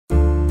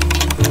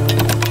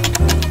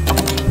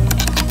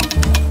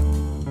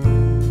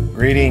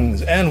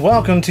Greetings and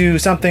welcome to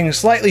something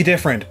slightly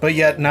different, but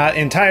yet not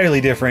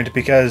entirely different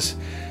because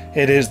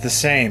it is the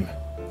same.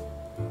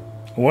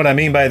 What I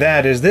mean by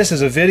that is this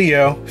is a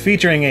video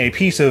featuring a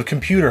piece of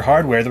computer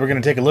hardware that we're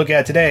going to take a look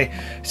at today,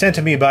 sent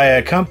to me by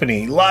a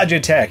company,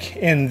 Logitech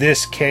in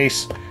this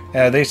case.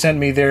 They sent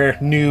me their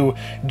new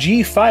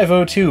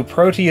G502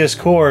 Proteus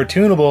Core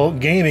tunable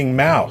gaming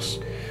mouse.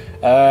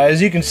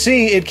 As you can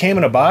see, it came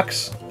in a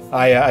box.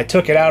 I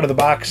took it out of the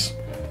box.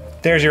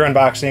 There's your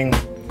unboxing.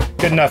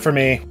 Good enough for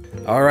me.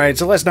 Alright,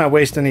 so let's not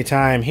waste any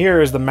time.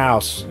 Here is the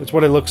mouse. It's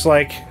what it looks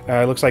like.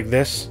 It looks like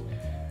this.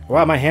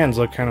 Wow, my hands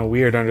look kind of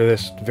weird under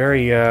this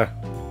very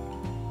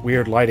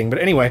weird lighting. But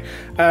anyway,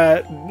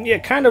 yeah,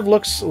 it kind of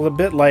looks a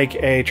bit like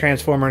a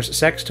Transformers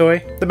sex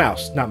toy. The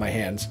mouse, not my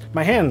hands.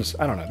 My hands,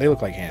 I don't know, they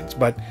look like hands.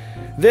 But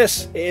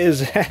this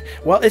is,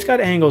 well, it's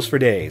got angles for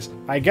days.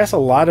 I guess a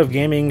lot of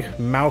gaming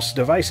mouse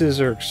devices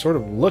are sort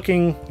of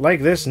looking like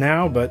this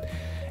now, but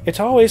it's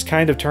always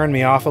kind of turned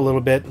me off a little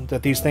bit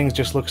that these things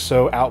just look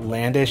so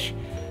outlandish.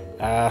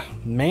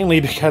 Mainly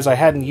because I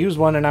hadn't used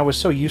one and I was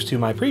so used to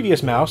my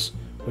previous mouse,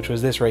 which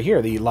was this right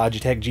here, the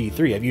Logitech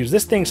G3. I've used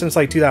this thing since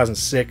like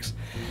 2006,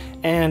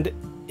 and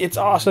it's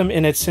awesome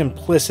in its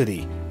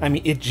simplicity. I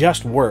mean, it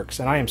just works,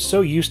 and I am so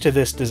used to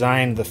this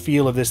design, the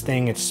feel of this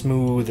thing. It's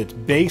smooth, it's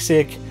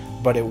basic,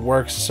 but it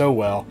works so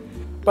well.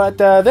 But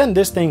then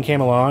this thing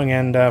came along,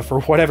 and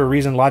for whatever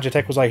reason,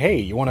 Logitech was like, hey,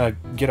 you want to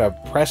get a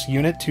press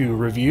unit to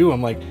review?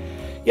 I'm like,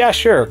 yeah,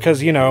 sure,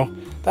 because, you know,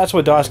 that's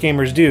what DOS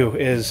gamers do,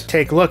 is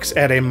take looks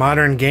at a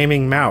modern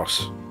gaming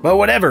mouse. But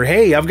whatever,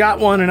 hey, I've got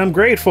one and I'm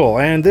grateful,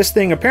 and this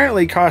thing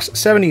apparently costs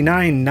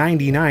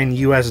 $79.99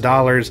 US.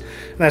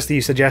 That's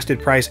the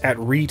suggested price at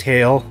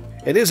retail.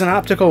 It is an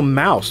optical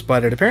mouse,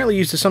 but it apparently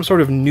uses some sort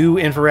of new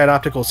infrared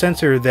optical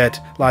sensor that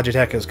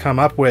Logitech has come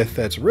up with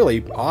that's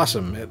really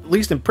awesome, at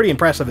least pretty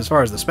impressive as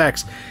far as the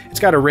specs.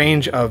 It's got a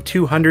range of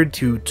 200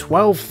 to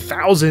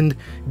 12,000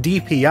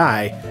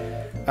 DPI.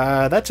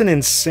 That's an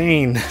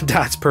insane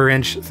dots per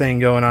inch thing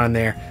going on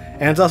there.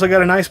 And it's also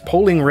got a nice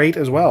polling rate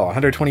as well,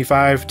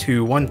 125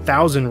 to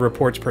 1000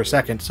 reports per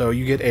second, so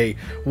you get a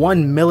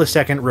 1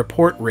 millisecond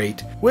report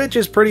rate, which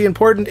is pretty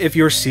important if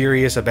you're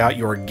serious about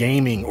your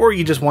gaming, or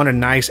you just want a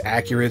nice,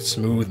 accurate,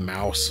 smooth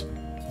mouse.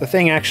 The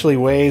thing actually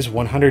weighs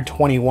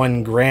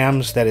 121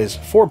 grams, that is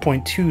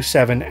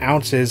 4.27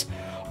 ounces,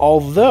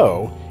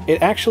 although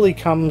it actually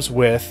comes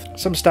with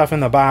some stuff in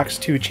the box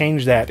to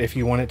change that if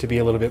you want it to be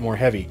a little bit more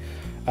heavy.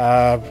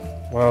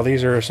 Well,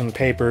 these are some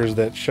papers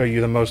that show you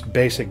the most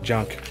basic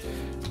junk.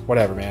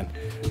 Whatever, man.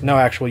 No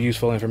actual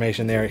useful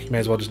information there. You may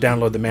as well just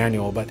download the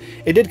manual. But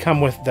it did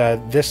come with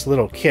this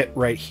little kit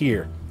right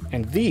here.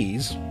 And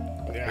these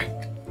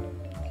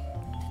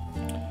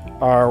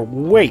are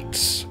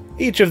weights.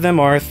 Each of them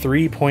are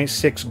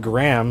 3.6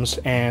 grams.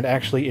 And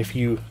actually, if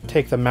you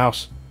take the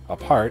mouse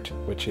apart,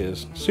 which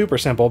is super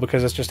simple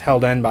because it's just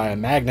held in by a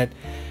magnet,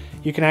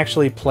 you can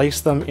actually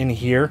place them in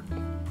here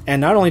and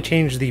not only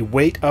change the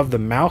weight of the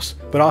mouse,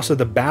 but also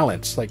the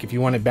balance. Like if you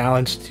want it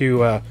balanced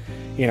to,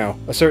 you know,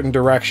 a certain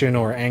direction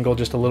or angle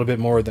just a little bit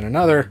more than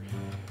another,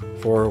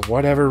 for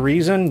whatever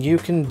reason, you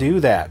can do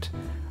that.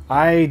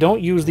 I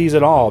don't use these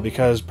at all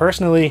because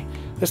personally,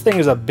 this thing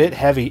is a bit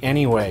heavy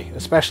anyway,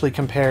 especially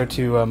compared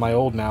to my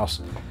old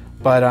mouse.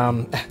 But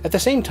at the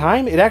same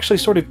time, it actually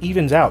sort of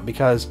evens out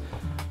because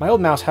my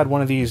old mouse had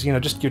one of these, you know,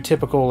 just your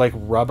typical like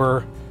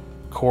rubber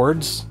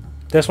cords.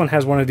 This one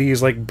has one of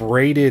these like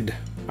braided,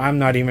 I'm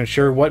not even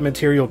sure what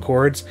material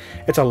cords.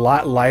 It's a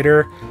lot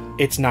lighter.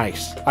 It's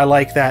nice. I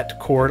like that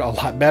cord a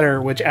lot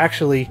better, which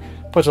actually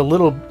puts a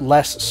little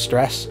less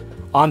stress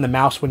on the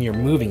mouse when you're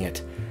moving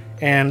it.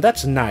 And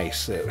that's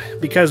nice,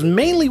 because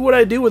mainly what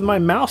I do with my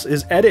mouse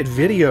is edit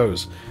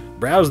videos,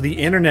 browse the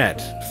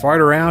internet, fart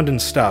around and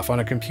stuff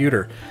on a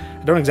computer.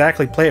 I don't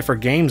exactly play it for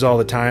games all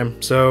the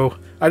time, so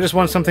I just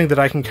want something that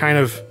I can kind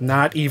of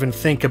not even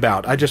think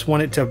about. I just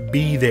want it to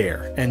be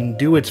there and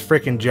do its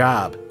frickin'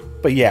 job.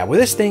 But yeah, with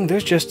this thing,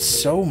 there's just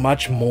so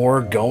much more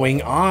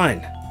going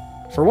on.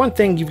 For one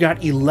thing, you've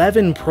got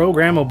 11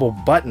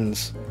 programmable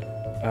buttons.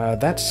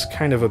 That's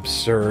kind of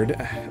absurd.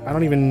 I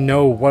don't even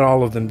know what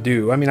all of them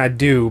do. I mean, I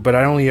do, but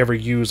I only ever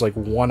use like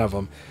one of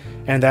them.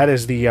 And that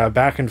is the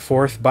back and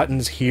forth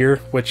buttons here,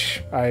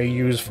 which I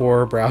use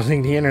for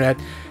browsing the internet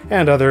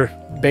and other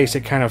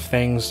basic kind of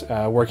things,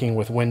 working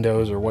with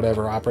Windows or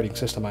whatever operating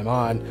system I'm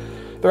on.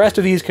 The rest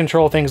of these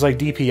control things like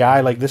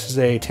DPI, like this is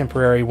a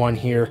temporary one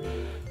here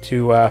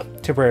to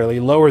temporarily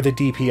lower the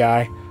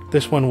DPI.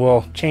 This one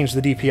will change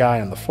the DPI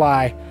on the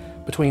fly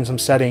between some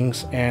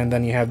settings, and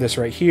then you have this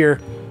right here,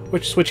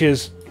 which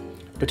switches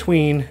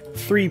between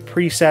 3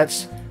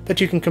 presets that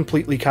you can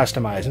completely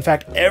customize. In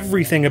fact,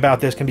 everything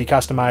about this can be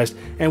customized,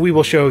 and we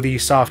will show the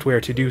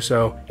software to do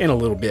so in a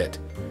little bit.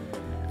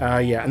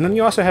 Yeah, and then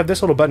you also have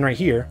this little button right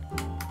here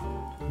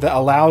that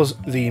allows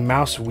the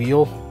mouse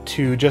wheel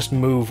to just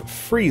move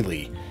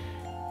freely.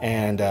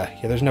 And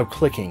yeah, there's no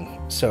clicking,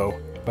 so,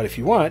 but if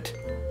you want,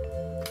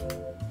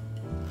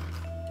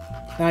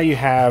 now you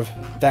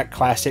have that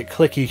classic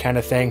clicky kind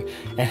of thing,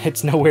 and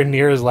it's nowhere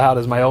near as loud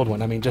as my old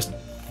one. I mean, just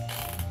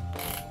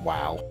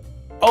wow.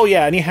 Oh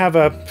yeah, and you have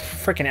a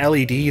freaking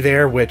LED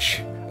there,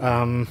 which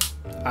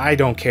I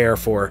don't care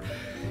for.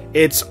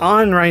 It's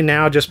on right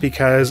now just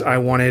because I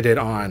wanted it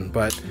on,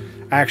 but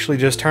actually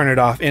just turn it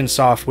off in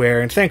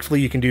software, and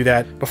thankfully you can do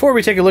that. Before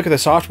we take a look at the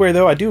software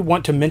though, I do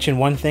want to mention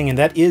one thing, and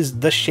that is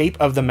the shape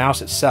of the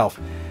mouse itself.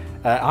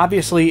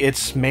 Obviously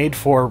it's made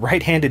for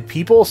right-handed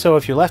people, so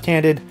if you're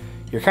left-handed,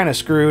 you're kind of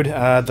screwed.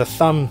 The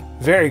thumb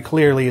very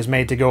clearly is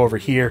made to go over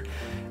here.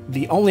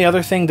 The only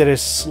other thing that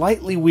is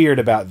slightly weird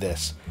about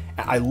this,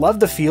 I love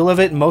the feel of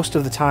it most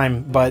of the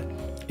time, but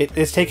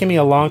it's taken me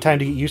a long time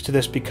to get used to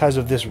this because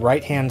of this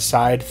right-hand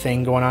side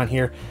thing going on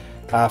here.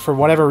 For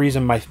whatever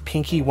reason, my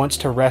pinky wants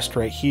to rest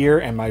right here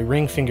and my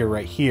ring finger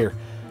right here.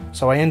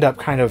 So I end up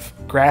kind of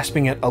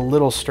grasping it a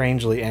little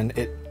strangely, and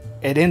it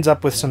ends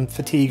up with some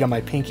fatigue on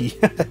my pinky.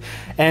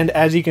 And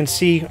as you can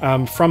see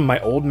from my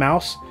old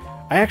mouse,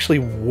 I actually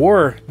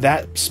wore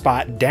that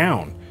spot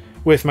down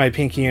with my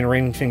pinky and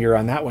ring finger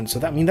on that one. So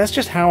that's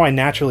just how I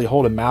naturally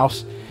hold a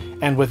mouse.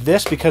 And with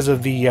this, because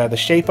of the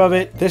shape of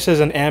it, this is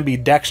an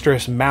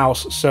ambidextrous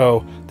mouse,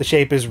 so the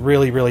shape is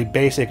really, really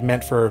basic,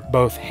 meant for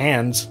both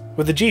hands.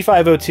 With the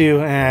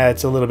G502,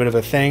 it's a little bit of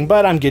a thing,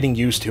 but I'm getting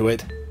used to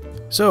it.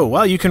 So,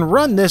 while you can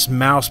run this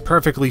mouse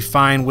perfectly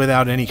fine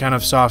without any kind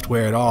of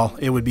software at all,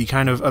 it would be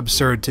kind of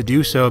absurd to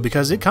do so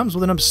because it comes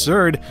with an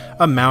absurd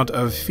amount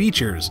of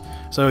features.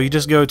 So you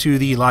just go to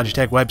the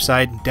Logitech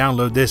website,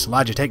 download this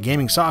Logitech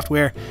gaming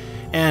software,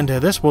 and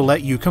this will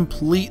let you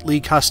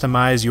completely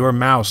customize your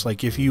mouse.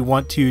 Like if you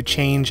want to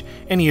change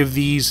any of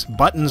these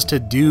buttons to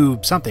do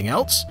something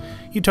else,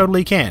 you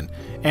totally can.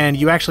 And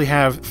you actually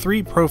have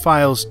 3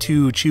 profiles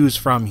to choose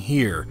from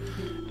here.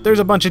 There's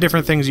a bunch of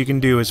different things you can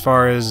do as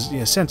far as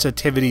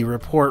sensitivity,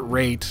 report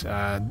rate,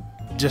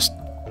 just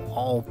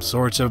all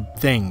sorts of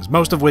things,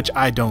 most of which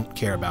I don't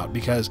care about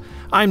because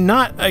I'm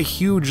not a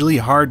hugely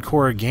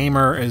hardcore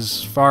gamer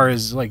as far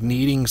as like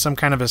needing some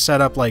kind of a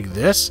setup like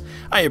this.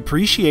 I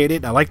appreciate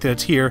it, I like that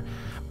it's here,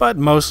 but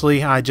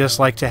mostly I just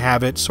like to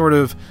have it sort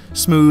of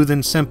smooth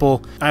and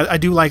simple. I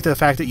do like the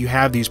fact that you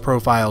have these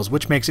profiles,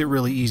 which makes it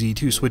really easy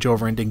to switch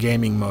over into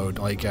gaming mode.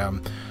 Like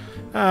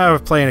we're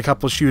playing a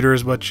couple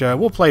shooters, which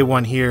we'll play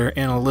one here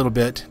in a little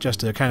bit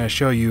just to kind of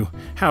show you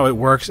how it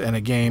works in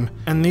a game.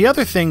 And the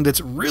other thing that's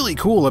really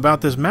cool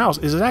about this mouse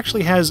is it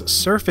actually has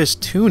surface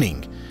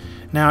tuning.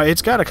 Now,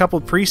 it's got a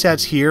couple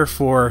presets here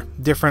for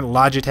different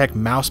Logitech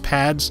mouse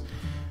pads,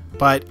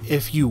 but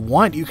if you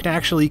want, you can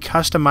actually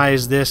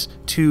customize this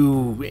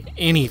to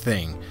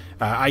anything.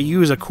 I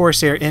use a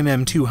Corsair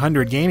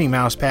MM200 gaming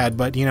mouse pad,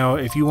 but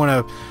if you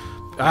want to,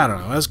 I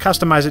don't know, let's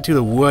customize it to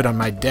the wood on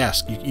my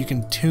desk. You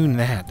can tune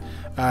that.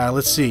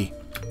 Let's see.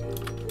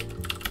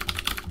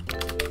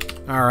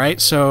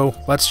 Alright, so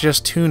let's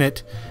just tune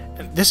it.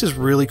 This is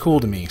really cool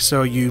to me.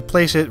 So you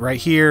place it right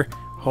here,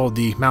 hold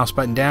the mouse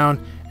button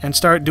down, and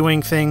start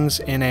doing things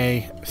in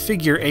a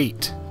figure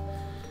 8.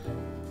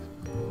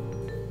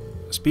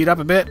 Speed up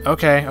a bit?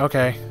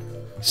 Okay.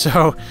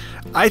 So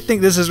I think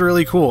this is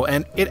really cool,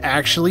 and it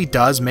actually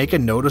does make a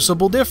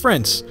noticeable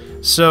difference.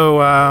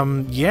 So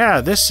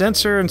yeah, this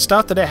sensor and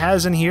stuff that it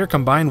has in here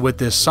combined with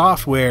this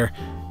software,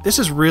 this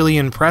is really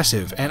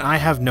impressive, and I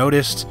have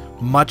noticed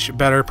much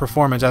better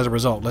performance as a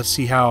result. Let's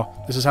see how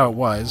this is how it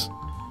was.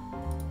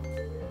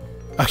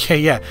 Okay,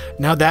 yeah,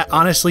 now that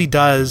honestly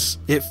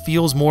it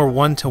feels more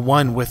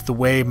one-to-one with the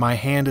way my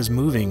hand is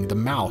moving the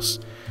mouse.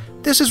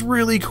 This is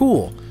really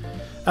cool.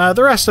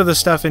 The rest of the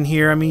stuff in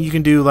here, I mean, you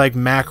can do like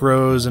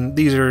macros, and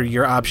these are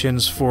your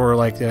options for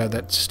like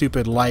that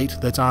stupid light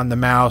that's on the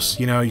mouse.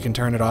 You can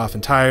turn it off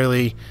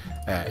entirely.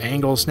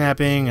 Angle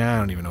snapping, I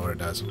don't even know what it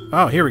does.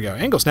 Oh, here we go.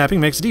 Angle snapping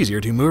makes it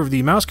easier to move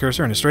the mouse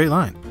cursor in a straight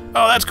line.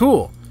 Oh, that's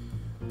cool.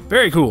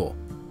 Very cool.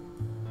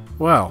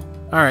 Well,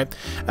 alright.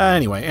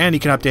 Anyway, and you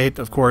can update,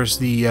 of course,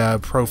 the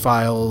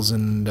profiles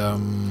and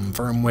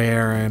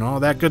firmware and all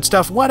that good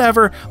stuff.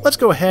 Whatever. Let's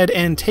go ahead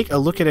and take a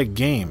look at a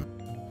game.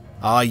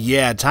 Oh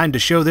yeah, time to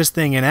show this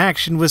thing in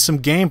action with some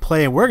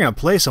gameplay, and we're going to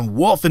play some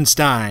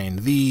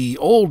Wolfenstein, the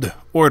old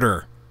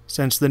order,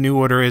 since the new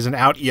order isn't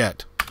out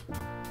yet.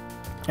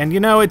 And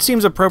it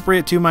seems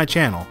appropriate to my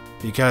channel,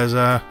 because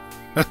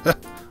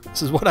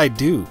this is what I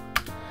do.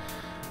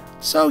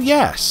 So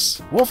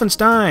yes,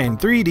 Wolfenstein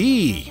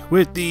 3D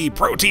with the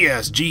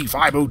Proteus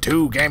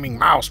G502 gaming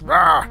mouse.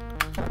 Rah!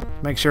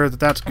 Make sure that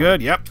that's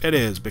good. Yep, it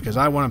is, because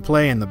I want to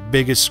play in the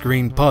biggest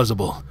screen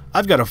possible.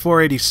 I've got a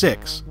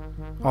 486.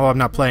 Oh, I'm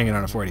not playing it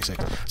on a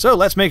 486. So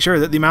let's make sure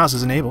that the mouse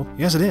is enabled.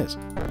 Yes, it is.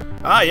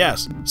 Ah,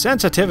 yes.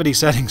 Sensitivity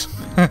settings.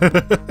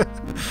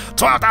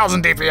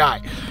 12,000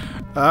 dpi.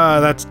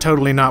 That's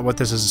totally not what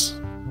this is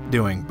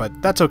doing,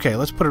 but that's okay.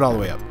 Let's put it all the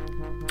way up.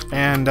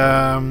 And,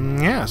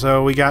 yeah,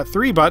 so we got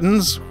 3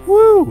 buttons.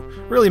 Woo!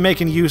 Really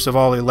making use of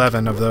all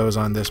 11 of those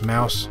on this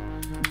mouse.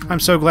 I'm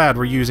so glad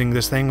we're using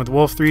this thing with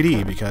Wolf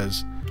 3D,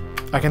 because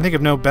I can think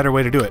of no better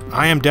way to do it.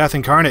 I am Death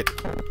Incarnate.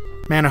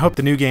 Man, I hope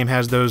the new game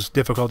has those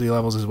difficulty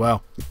levels as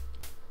well.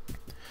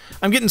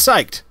 I'm getting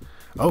psyched.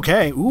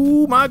 Okay.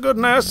 Ooh, my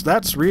goodness.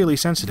 That's really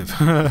sensitive.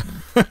 There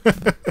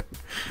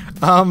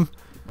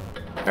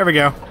we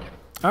go.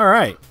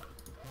 Alright.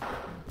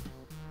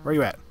 Where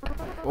you at?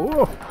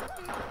 Oh!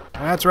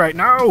 That's right,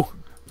 no!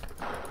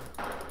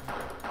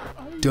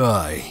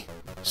 Die.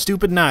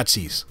 Stupid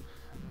Nazis.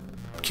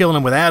 Killing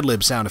them with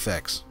ad-lib sound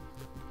effects.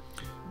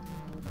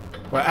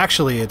 Well,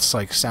 actually, it's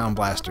like Sound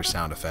Blaster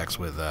sound effects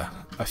with a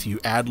few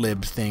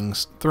ad-lib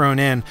things thrown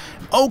in.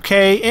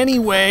 Okay,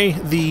 anyway,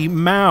 the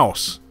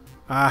mouse.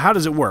 How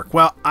does it work?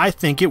 Well, I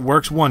think it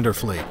works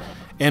wonderfully,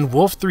 in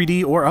Wolf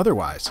 3D or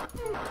otherwise.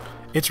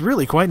 It's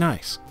really quite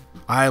nice.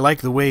 I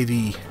like the way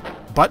the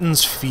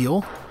buttons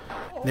feel.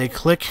 They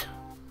click.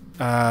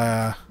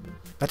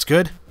 That's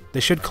good. They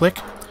should click.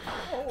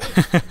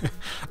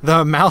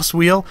 The mouse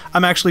wheel,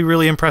 I'm actually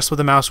really impressed with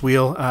the mouse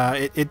wheel.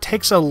 It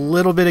takes a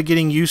little bit of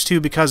getting used to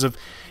because of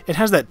it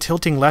has that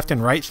tilting left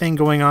and right thing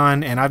going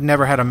on, and I've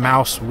never had a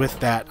mouse with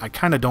that. I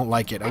kind of don't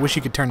like it. I wish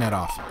you could turn that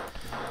off.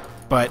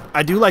 But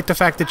I do like the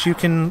fact that you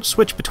can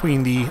switch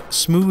between the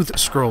smooth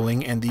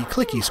scrolling and the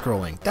clicky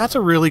scrolling. That's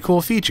a really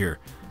cool feature.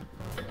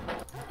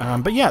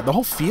 But yeah, the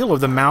whole feel of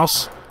the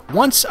mouse,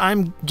 once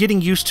I'm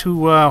getting used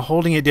to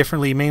holding it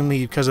differently,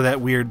 mainly because of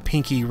that weird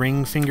pinky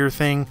ring finger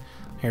thing.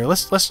 Here,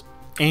 let's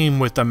aim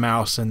with the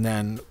mouse and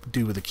then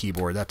do with the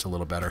keyboard. That's a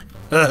little better.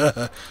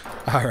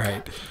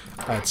 Alright.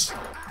 That's...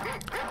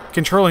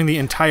 Controlling the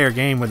entire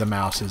game with a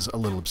mouse is a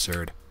little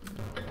absurd.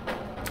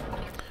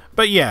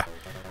 But yeah,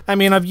 I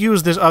mean, I've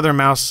used this other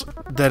mouse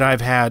that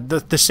I've had,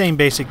 the same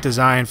basic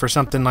design for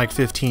something like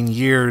 15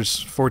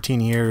 years,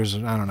 14 years,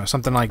 I don't know,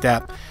 something like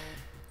that.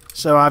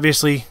 So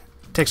obviously,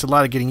 it takes a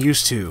lot of getting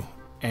used to.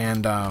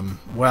 And,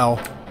 well,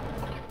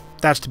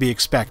 that's to be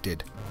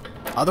expected.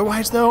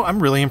 Otherwise, though,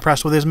 I'm really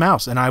impressed with his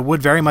mouse, and I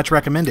would very much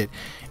recommend it.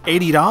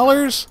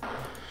 $80?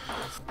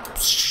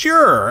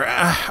 Sure.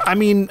 I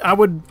mean, I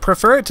would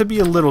prefer it to be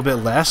a little bit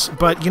less,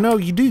 but, you know,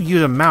 you do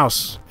use a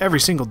mouse every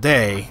single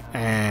day,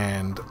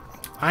 and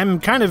I'm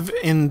kind of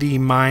in the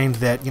mind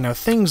that, you know,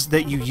 things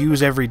that you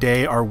use every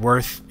day are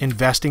worth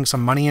investing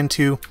some money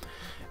into,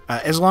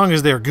 as long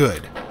as they're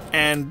good.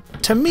 And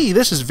to me,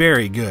 this is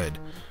very good.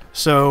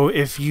 So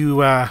if you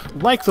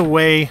like the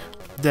way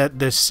that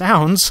this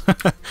sounds,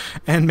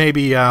 and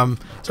maybe some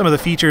of the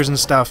features and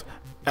stuff,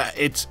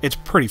 it's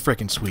pretty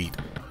freaking sweet.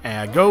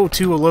 Go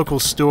to a local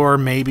store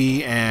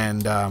maybe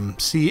and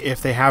see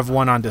if they have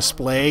one on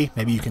display.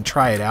 Maybe you can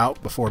try it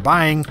out before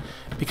buying,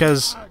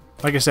 because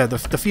like I said,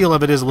 the feel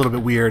of it is a little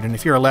bit weird, and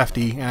if you're a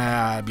lefty, it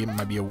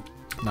might be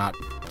not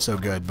so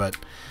good, but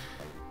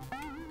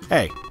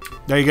hey,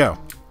 there you go.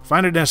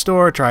 Find it in a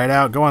store, try it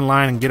out, go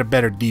online and get a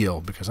better deal,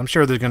 because I'm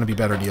sure there's going to be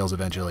better deals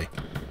eventually.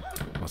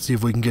 Let's see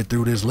if we can get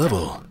through this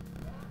level.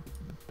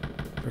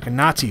 Frickin'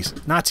 Nazis.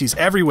 Nazis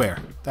everywhere.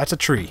 That's a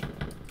tree.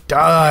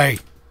 Die!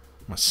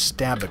 I'm gonna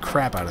stab the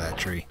crap out of that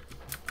tree.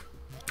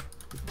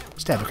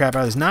 Stab the crap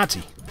out of this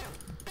Nazi.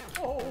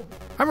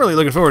 I'm really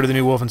looking forward to the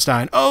new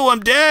Wolfenstein. Oh, I'm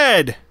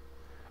dead!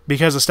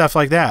 Because of stuff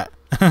like that.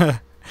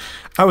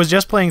 I was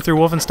just playing through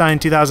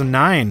Wolfenstein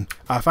 2009.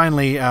 I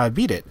finally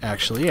beat it,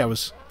 actually. I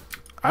was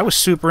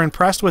super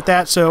impressed with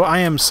that, so I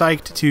am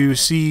psyched to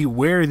see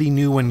where the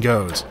new one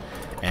goes.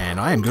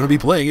 And I am going to be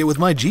playing it with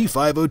my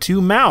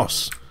G502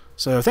 mouse.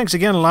 So thanks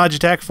again,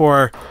 Logitech,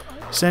 for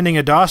sending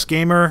a DOS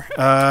gamer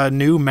a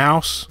new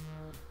mouse.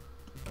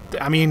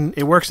 I mean,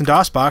 it works in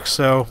DOSBox,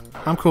 so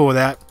I'm cool with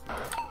that.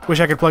 Wish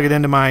I could plug it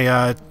into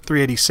my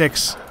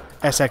 386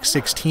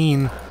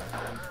 SX16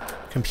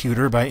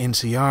 computer by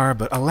NCR,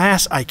 but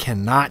alas, I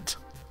cannot.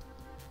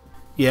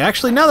 Yeah,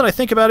 actually, now that I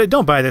think about it,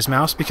 don't buy this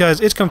mouse,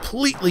 because it's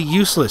completely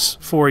useless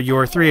for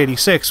your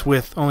 386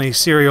 with only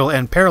serial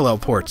and parallel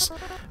ports.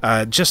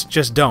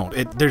 Just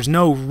don't. There's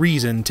no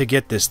reason to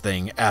get this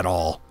thing at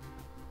all.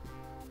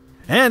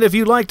 And if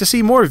you'd like to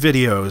see more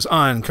videos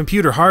on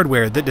computer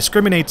hardware that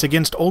discriminates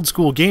against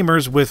old-school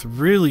gamers with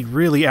really,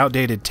 really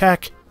outdated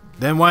tech,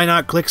 then why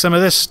not click some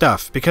of this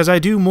stuff, because I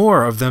do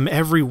more of them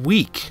every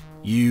week.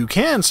 You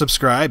can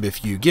subscribe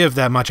if you give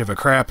that much of a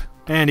crap,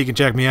 and you can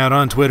check me out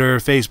on Twitter,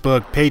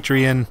 Facebook,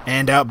 Patreon,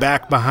 and out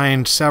back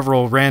behind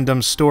several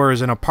random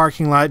stores in a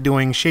parking lot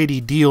doing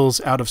shady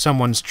deals out of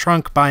someone's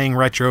trunk buying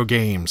retro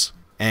games.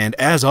 And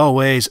as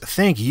always,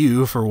 thank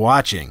you for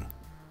watching.